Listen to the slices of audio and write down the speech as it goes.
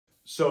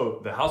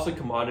So the house of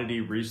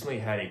commodity recently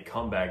had a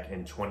comeback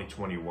in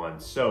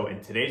 2021. So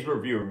in today's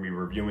review, we're going to be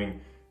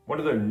reviewing one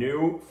of their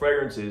new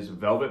fragrances,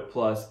 Velvet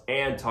Plus,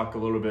 and talk a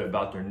little bit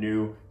about their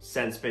new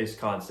scent space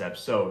concept.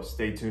 So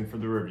stay tuned for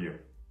the review.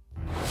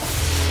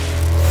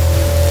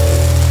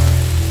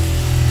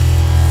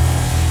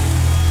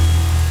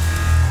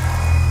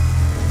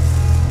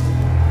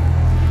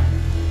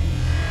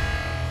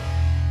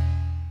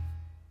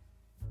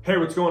 Hey,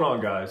 what's going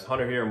on guys?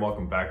 Hunter here and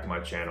welcome back to my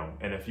channel.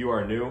 And if you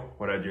are new,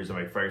 what I do is I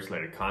make fragrance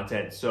related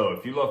content. So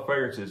if you love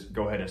fragrances,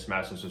 go ahead and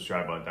smash the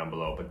subscribe button down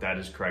below. But that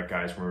is correct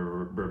guys,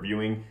 we're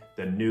reviewing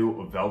the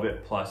new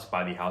Velvet Plus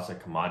by the House of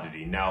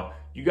Commodity. Now,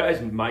 you guys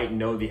might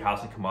know the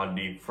House of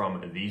Commodity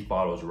from these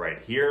bottles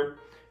right here.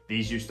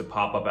 These used to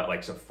pop up at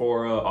like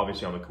Sephora,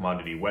 obviously on the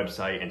Commodity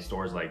website and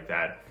stores like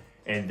that.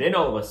 And then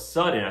all of a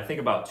sudden, I think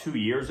about 2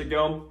 years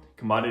ago,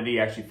 Commodity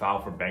actually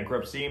filed for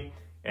bankruptcy.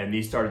 And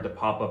these started to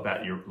pop up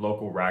at your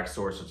local rack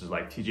stores, such as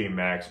like TJ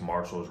Maxx,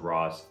 Marshalls,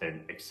 Ross,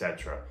 and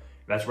etc.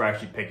 That's where I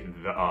actually picked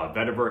the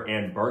Vetiver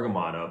and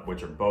Bergamot up,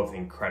 which are both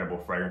incredible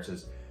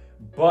fragrances.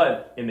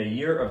 But in the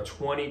year of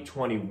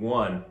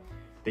 2021,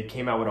 they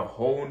came out with a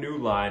whole new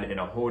line and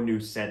a whole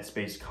new scent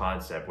space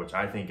concept, which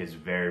I think is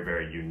very,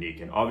 very unique.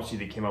 And obviously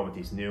they came out with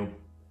these new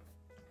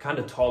kind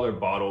of taller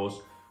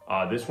bottles.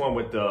 This one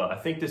with the, I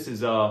think this is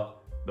the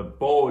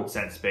bold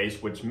scent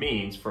space, which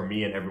means for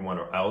me and everyone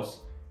else,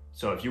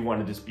 so if you want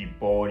to just be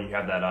bold, you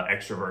have that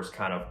extrovert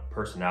kind of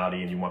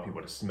personality and you want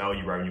people to smell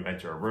you right when you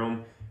enter a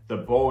room, the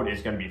bold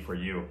is going to be for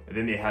you. And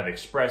then they have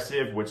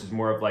expressive, which is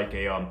more of like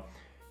a,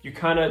 you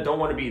kind of don't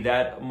want to be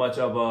that much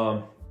of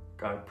a,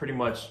 pretty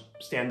much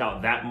stand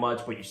out that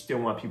much, but you still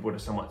want people to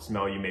somewhat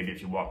smell you. Maybe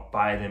if you walk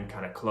by them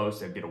kind of close,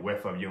 they'll get a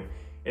whiff of you.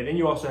 And then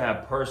you also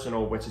have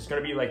personal, which is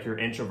going to be like your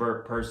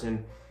introvert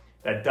person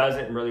that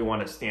doesn't really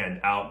want to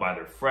stand out by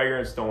their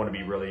fragrance, don't want to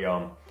be really,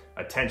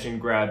 attention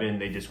grabbing,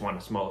 they just want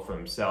to smell it for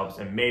themselves.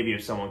 And maybe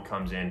if someone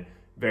comes in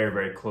very,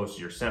 very close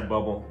to your scent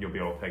bubble, you'll be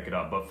able to pick it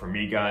up. But for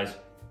me guys,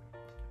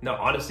 no,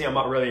 honestly, I'm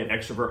not really an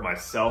extrovert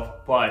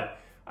myself, but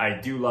I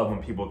do love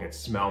when people can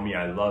smell me.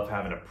 I love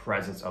having a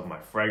presence of my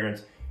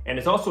fragrance. And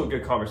it's also a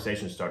good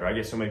conversation starter. I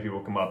get so many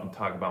people come up and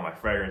talk about my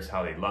fragrance,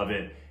 how they love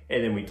it,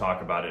 and then we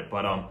talk about it.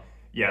 But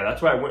yeah,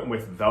 that's why I went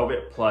with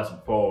Velvet Plus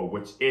Bold,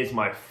 which is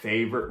my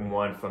favorite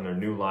one from their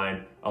new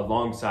line,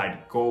 alongside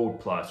Gold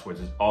Plus, which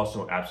is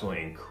also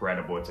absolutely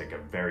incredible. It's like a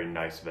very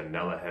nice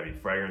vanilla heavy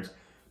fragrance,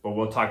 but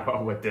we'll talk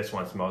about what this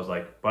one smells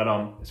like. But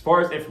as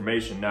far as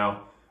information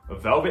now,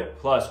 Velvet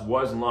Plus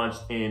was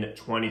launched in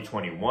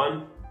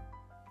 2021.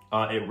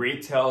 It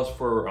retails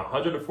for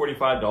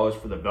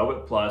 $145 for the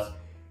Velvet Plus.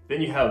 Then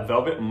you have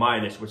Velvet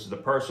Minus, which is the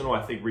personal,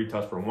 I think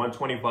retails for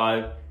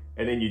 $125.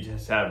 And then you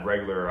just have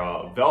regular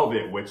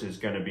Velvet, which is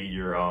going to be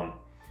your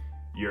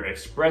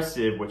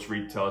expressive, which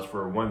retails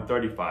for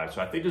 $135.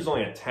 So I think there's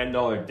only a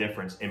 $10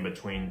 difference in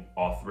between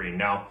all three.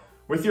 Now,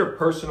 with your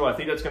personal, I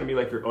think that's going to be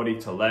like your Eau de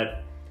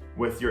Toilette.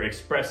 With your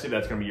expressive,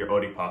 that's going to be your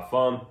Eau de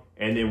Parfum.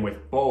 And then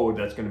with Bold,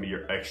 that's going to be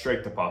your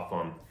Extrait de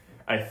Parfum.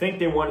 I think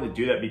they wanted to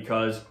do that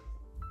because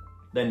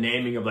the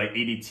naming of like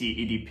EDT,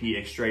 EDP,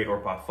 Extrait,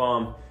 or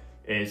Parfum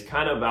is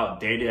kind of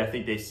outdated, I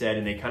think they said,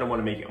 and they kind of want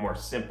to make it more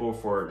simple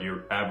for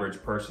your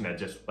average person that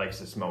just likes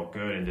to smell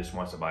good and just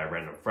wants to buy a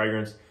random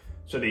fragrance.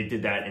 So they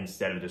did that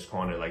instead of just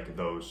calling it like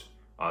those,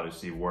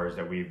 obviously, words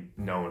that we've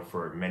known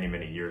for many,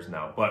 many years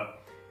now.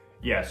 But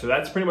yeah, so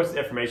that's pretty much the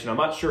information. I'm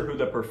not sure who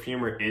the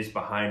perfumer is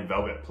behind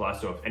Velvet Plus,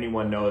 so if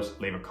anyone knows,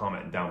 leave a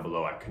comment down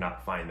below. I could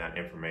not find that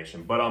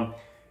information. But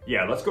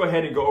yeah, let's go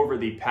ahead and go over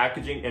the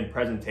packaging and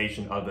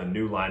presentation of the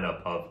new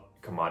lineup of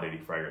commodity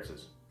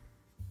fragrances.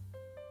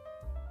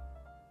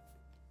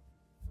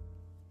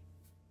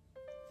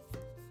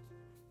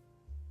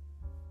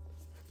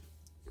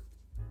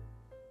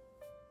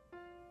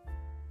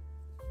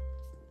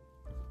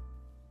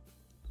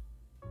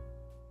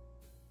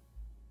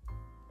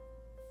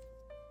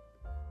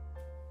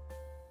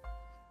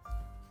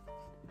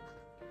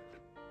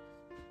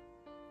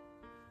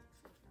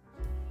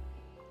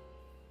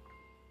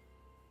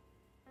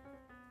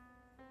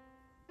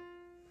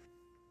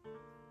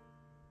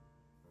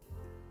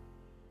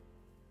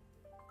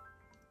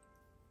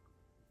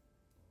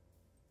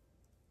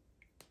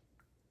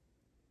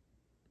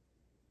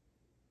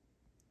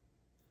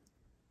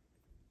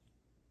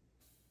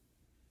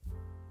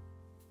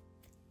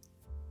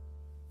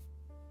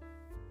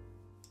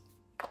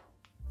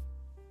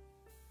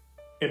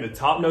 In the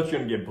top notes,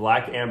 you're gonna get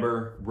black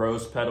amber,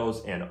 rose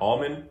petals, and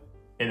almond.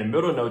 In the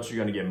middle notes,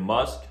 you're gonna get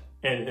musk.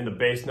 And in the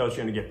base notes,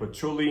 you're gonna get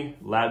patchouli,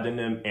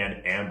 labdanum,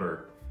 and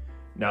amber.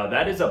 Now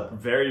that is a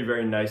very,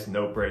 very nice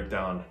note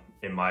breakdown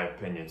in my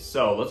opinion.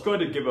 So let's go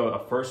ahead and give a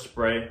first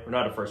spray, or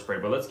not a first spray,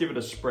 but let's give it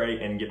a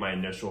spray and get my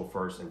initial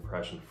first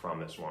impression from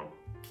this one.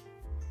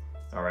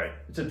 All right,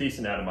 it's a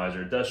decent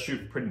atomizer. It does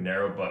shoot pretty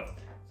narrow, but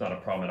it's not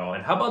a problem at all.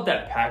 And how about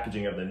that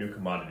packaging of the new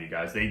commodity,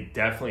 guys? They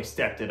definitely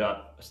stepped it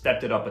up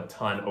a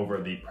ton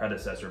over the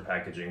predecessor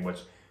packaging, which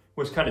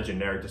was kind of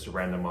generic, just a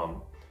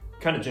random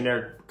kind of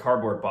generic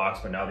cardboard box,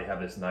 but now they have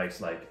this nice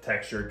like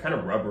texture, kind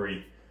of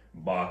rubbery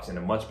box and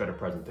a much better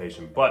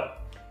presentation.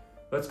 But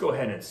let's go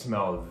ahead and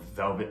smell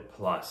Velvet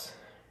Plus.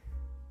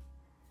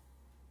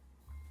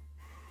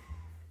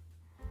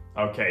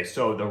 Okay,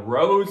 so the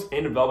rose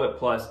in Velvet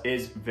Plus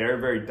is very,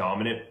 very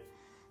dominant,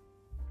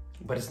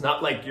 but it's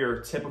not like your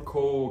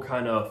typical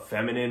kind of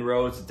feminine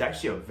rose. It's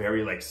actually a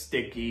very like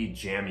sticky,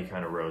 jammy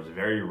kind of rose,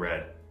 very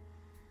red.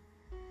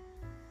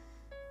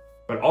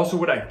 But also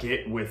what I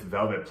get with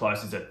Velvet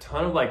Plus is a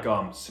ton of like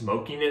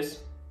smokiness.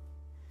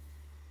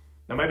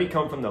 That might be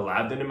coming from the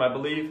labdanum, I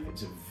believe.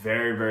 It's a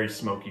very, very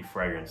smoky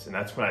fragrance, and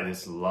that's what I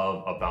just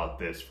love about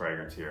this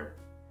fragrance here.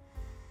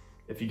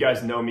 If you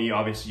guys know me,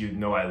 obviously you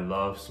know I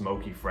love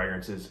smoky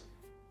fragrances,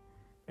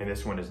 and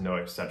this one is no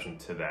exception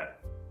to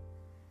that.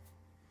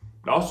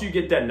 But also you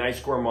get that nice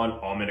gourmand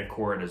almond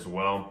accord as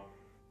well.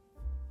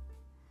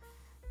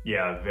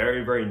 Yeah,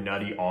 very, very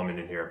nutty almond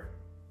in here,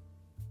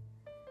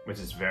 which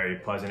is very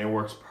pleasant. It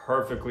works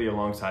perfectly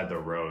alongside the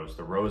rose.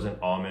 The rose and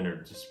almond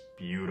are just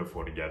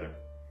beautiful together.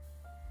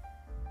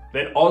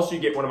 Then also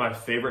you get one of my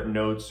favorite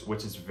notes,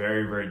 which is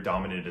very, very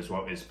dominant as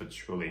well, is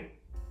patchouli.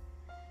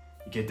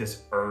 You get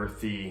this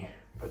earthy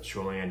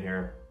patchouli in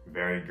here,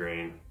 very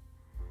green.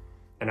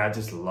 And I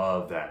just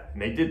love that.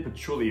 And they did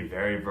patchouli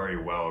very,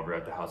 very well over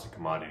at the House of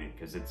Commodity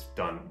because it's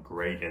done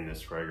great in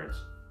this fragrance.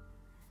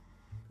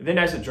 And then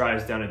as it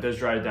dries down, it does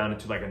dry down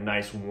into like a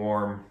nice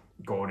warm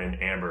golden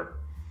amber.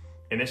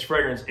 And this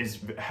fragrance is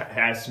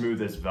as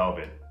smooth as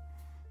velvet.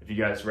 If you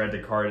guys read the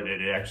card,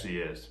 it actually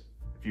is.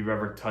 If you've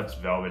ever touched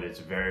velvet, it's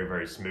very,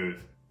 very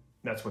smooth.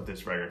 That's what this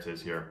fragrance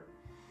is here.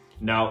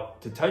 Now,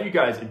 to tell you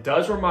guys, it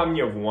does remind me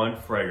of one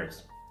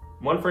fragrance.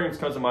 One fragrance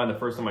comes to mind the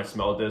first time I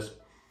smelled this.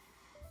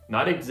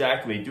 Not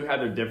exactly, do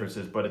have their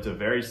differences, but it's a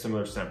very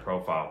similar scent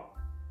profile.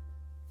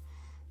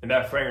 And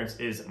that fragrance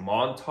is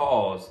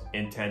Montal's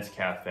Intense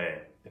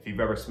Cafe. If you've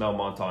ever smelled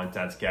Montal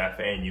Intense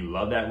Cafe and you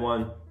love that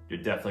one,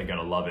 you're definitely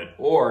gonna love it.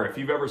 Or if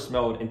you've ever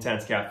smelled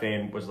Intense Cafe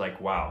and was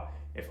like, wow,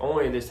 if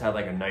only this had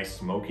like a nice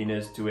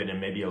smokiness to it and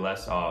maybe a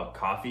less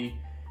coffee,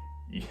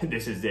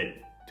 this is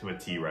it to a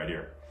T right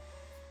here.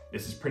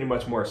 This is pretty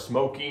much more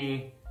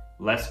smoky,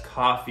 less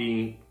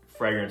coffee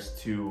fragrance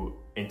to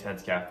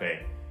Intense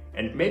Cafe.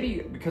 And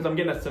maybe because I'm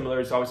getting that similar,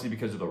 it's obviously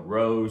because of the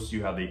rose.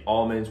 You have the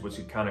almonds, which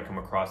could kind of come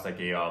across like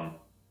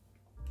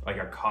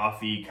a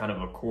coffee kind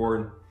of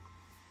accord,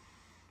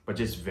 but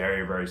just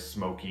very, very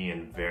smoky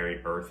and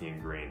very earthy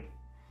and green.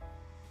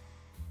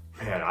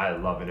 Man, I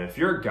love it. If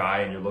you're a guy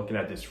and you're looking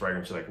at this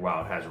fragrance, you're like,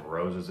 wow, it has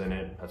roses in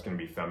it, that's gonna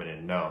be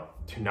feminine. No,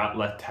 do not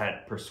let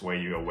that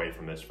persuade you away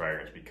from this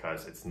fragrance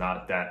because it's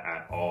not that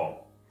at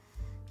all.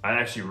 I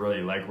actually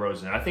really like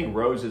roses, and I think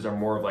roses are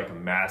more of like a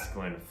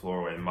masculine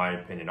floral in my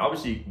opinion.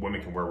 Obviously,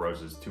 women can wear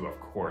roses too, of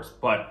course,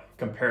 but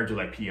compared to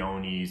like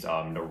peonies,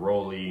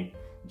 neroli,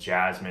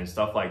 jasmine,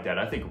 stuff like that,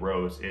 I think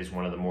rose is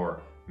one of the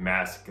more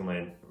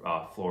masculine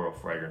floral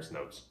fragrance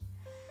notes.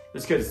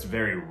 Just because it's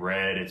very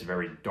red, it's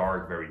very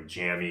dark, very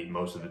jammy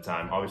most of the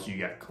time. Obviously, you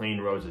got clean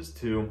roses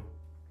too,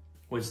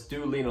 which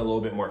do lean a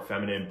little bit more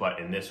feminine, but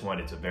in this one,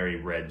 it's a very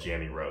red,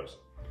 jammy rose.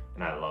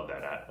 And I love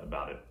that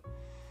about it.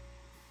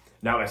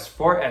 Now, as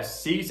far as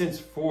seasons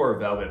for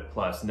Velvet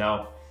Plus,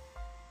 now,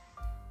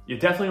 you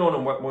definitely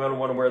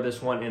want to wear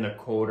this one in the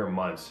colder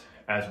months,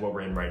 as what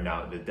we're in right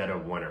now, the dead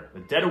of winter.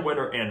 The dead of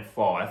winter and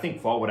fall. I think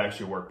fall would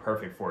actually work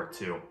perfect for it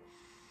too.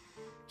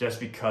 Just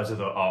because of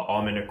the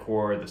almond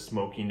accord, the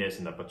smokiness,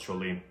 and the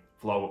patchouli.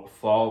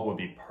 Fall would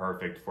be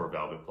perfect for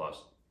Velvet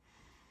Plus.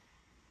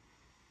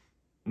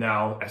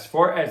 Now, as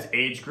far as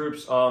age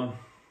groups,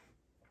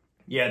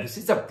 yeah, this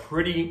is a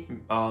pretty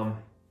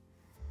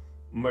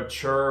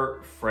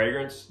mature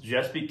fragrance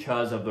just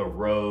because of the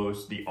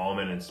rose, the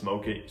almond, and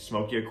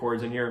smoky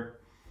accords in here.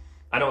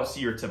 I don't see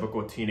your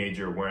typical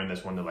teenager wearing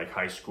this one to like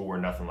high school or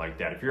nothing like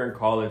that. If you're in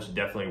college,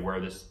 definitely wear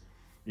this.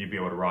 You'd be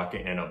able to rock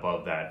it, and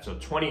above that. So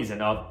 20s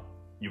and up,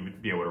 you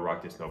would be able to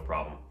rock this no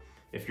problem.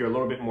 If you're a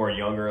little bit more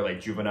younger,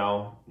 like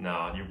juvenile,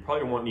 nah, you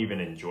probably won't even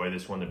enjoy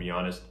this one, to be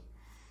honest.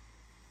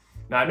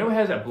 Now, I know it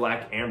has a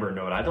black amber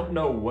note. I don't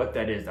know what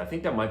that is. I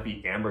think that might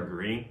be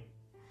ambergris.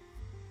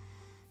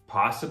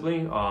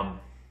 Possibly.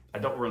 I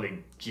don't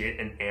really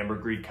get an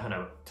ambergris kind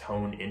of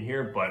tone in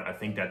here, but I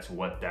think that's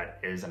what that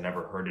is. I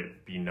never heard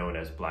it be known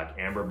as black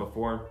amber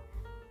before,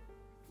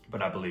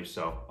 but I believe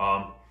so.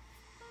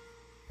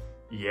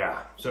 Yeah,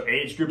 so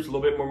age group's a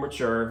little bit more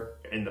mature.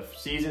 In the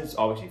seasons,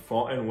 obviously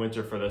fall and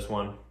winter for this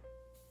one.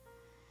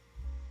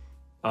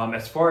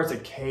 As far as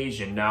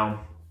occasion,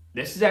 now,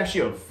 this is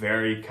actually a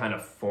very kind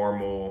of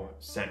formal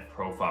scent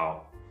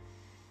profile.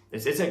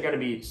 This isn't gonna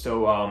be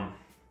so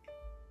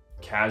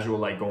casual,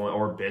 like going,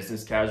 or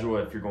business casual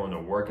if you're going to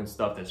work and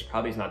stuff. This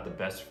probably is not the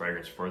best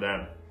fragrance for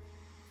them.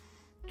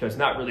 Because it's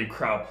not really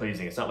crowd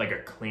pleasing. It's not like a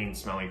clean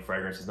smelling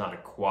fragrance. It's not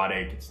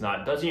aquatic. It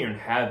doesn't even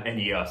have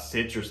any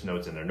citrus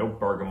notes in there. No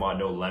bergamot,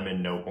 no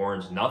lemon, no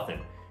orange, nothing.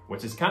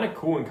 Which is kind of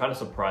cool and kind of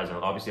surprising.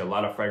 Obviously, a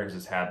lot of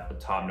fragrances have a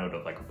top note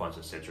of like a bunch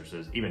of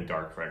citruses, even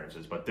dark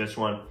fragrances. But this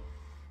one,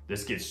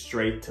 this gets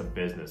straight to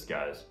business,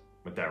 guys,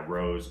 with that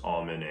rose,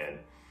 almond, and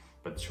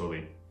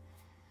patchouli.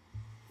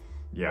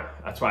 Yeah,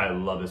 that's why I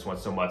love this one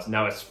so much.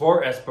 Now, as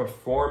far as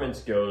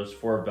performance goes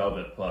for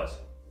Velvet Plus,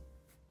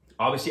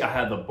 obviously I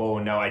have the bow.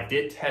 Now, I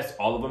did test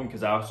all of them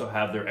because I also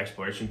have their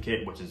exploration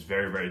kit, which is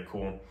very, very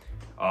cool.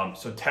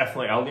 So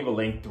definitely, I'll leave a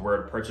link to where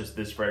to purchase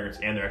this fragrance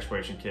and their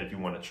exploration kit if you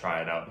want to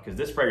try it out, because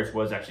this fragrance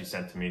was actually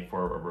sent to me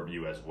for a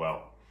review as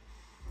well.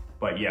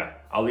 But yeah,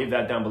 I'll leave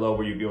that down below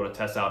where you'll be able to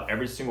test out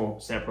every single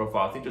scent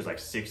profile. I think there's like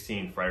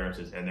 16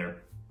 fragrances in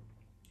there.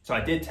 So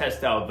I did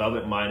test out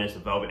Velvet Minus,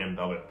 Velvet, and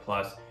Velvet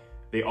Plus.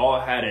 They all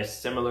had a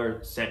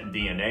similar scent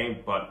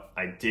DNA, but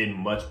I did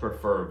much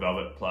prefer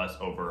Velvet Plus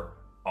over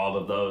all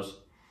of those.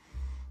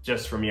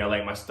 Just for me, I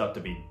like my stuff to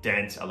be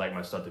dense. I like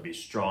my stuff to be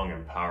strong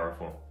and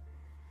powerful.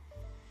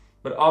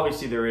 But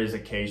obviously there is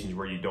occasions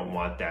where you don't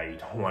want that. You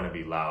don't want to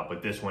be loud,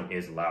 but this one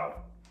is loud.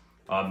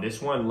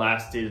 This one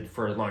lasted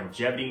for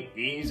longevity,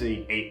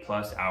 easily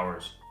 8+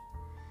 hours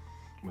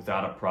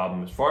without a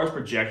problem. As far as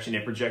projection,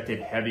 it projected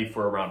heavy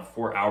for around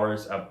 4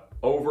 hours of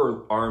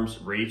over arm's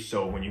reach.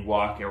 So when you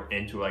walk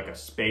into like a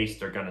space,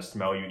 they're gonna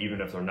smell you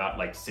even if they're not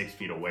like 6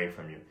 feet away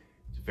from you.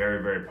 It's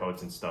very, very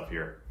potent stuff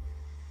here,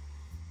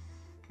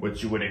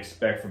 which you would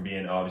expect from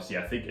being, obviously,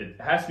 I think it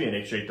has to be an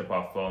extrait de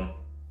parfum.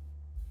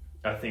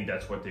 I think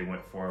that's what they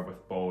went for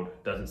with bold.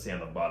 Doesn't say on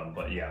the bottom,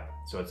 but yeah.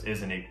 So it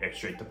is an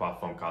extrait de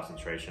parfum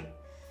concentration.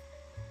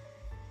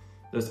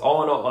 This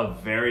all in all a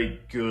very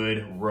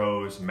good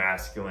rose,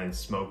 masculine,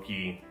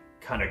 smoky,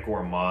 kind of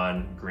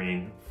gourmand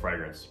green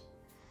fragrance.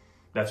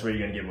 That's what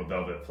you're gonna get with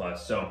Velvet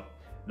Plus. So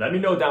let me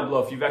know down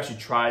below if you've actually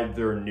tried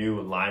their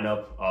new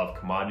lineup of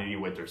commodity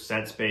with their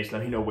scent space.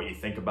 Let me know what you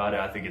think about it.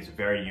 I think it's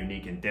very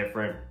unique and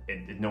different.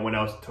 No one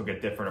else took a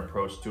different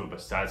approach to it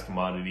besides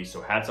commodity,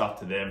 so hats off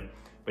to them.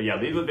 But yeah,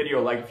 leave the video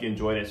a like if you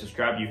enjoyed it,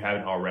 subscribe if you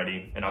haven't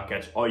already, and I'll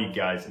catch all you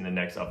guys in the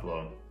next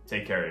upload.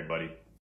 Take care, everybody.